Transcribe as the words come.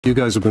You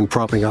guys have been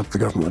propping up the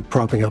government,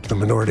 propping up the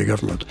minority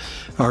government.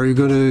 Are you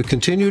going to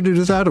continue to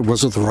do that, or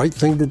was it the right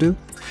thing to do?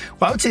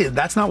 Well, I would say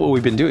that's not what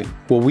we've been doing.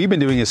 What we've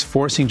been doing is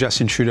forcing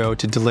Justin Trudeau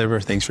to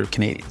deliver things for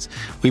Canadians.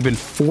 We've been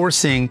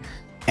forcing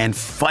and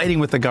fighting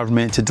with the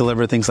government to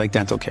deliver things like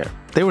dental care.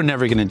 They were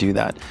never going to do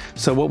that.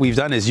 So what we've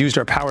done is used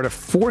our power to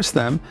force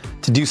them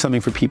to do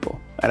something for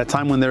people at a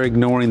time when they're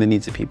ignoring the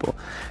needs of people.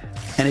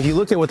 And if you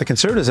look at what the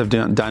Conservatives have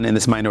done in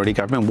this minority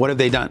government, what have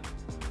they done?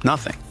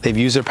 Nothing. They've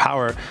used their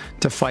power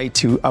to fight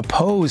to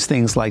oppose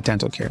things like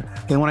dental care.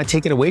 They want to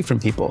take it away from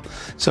people.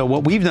 So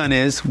what we've done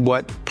is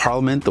what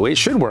Parliament, the way it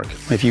should work.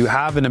 If you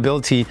have an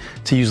ability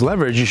to use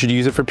leverage, you should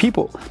use it for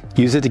people.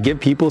 Use it to give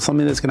people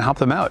something that's going to help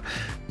them out.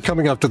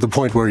 Coming up to the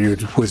point where you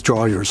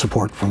withdraw your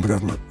support from the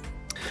government.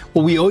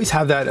 Well, we always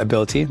have that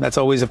ability. That's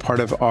always a part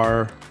of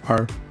our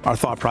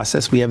thought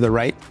process. We have the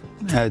right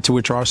to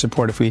withdraw our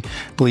support if we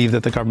believe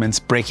that the government's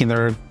breaking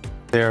their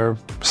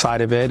side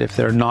of it, if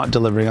they're not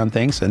delivering on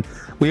things. And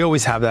we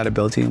always have that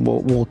ability.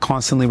 We'll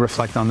constantly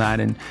reflect on that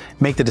and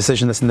make the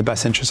decision that's in the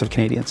best interest of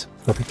Canadians.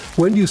 Okay.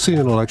 When do you see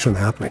an election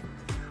happening?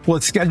 Well,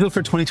 it's scheduled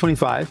for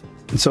 2025.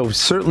 And so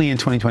certainly in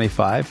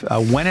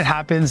 2025. When it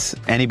happens,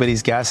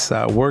 anybody's guess.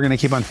 We're going to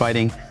keep on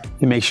fighting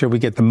to make sure we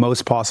get the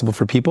most possible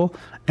for people.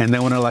 And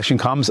then when an election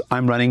comes,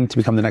 I'm running to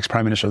become the next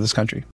Prime Minister of this country.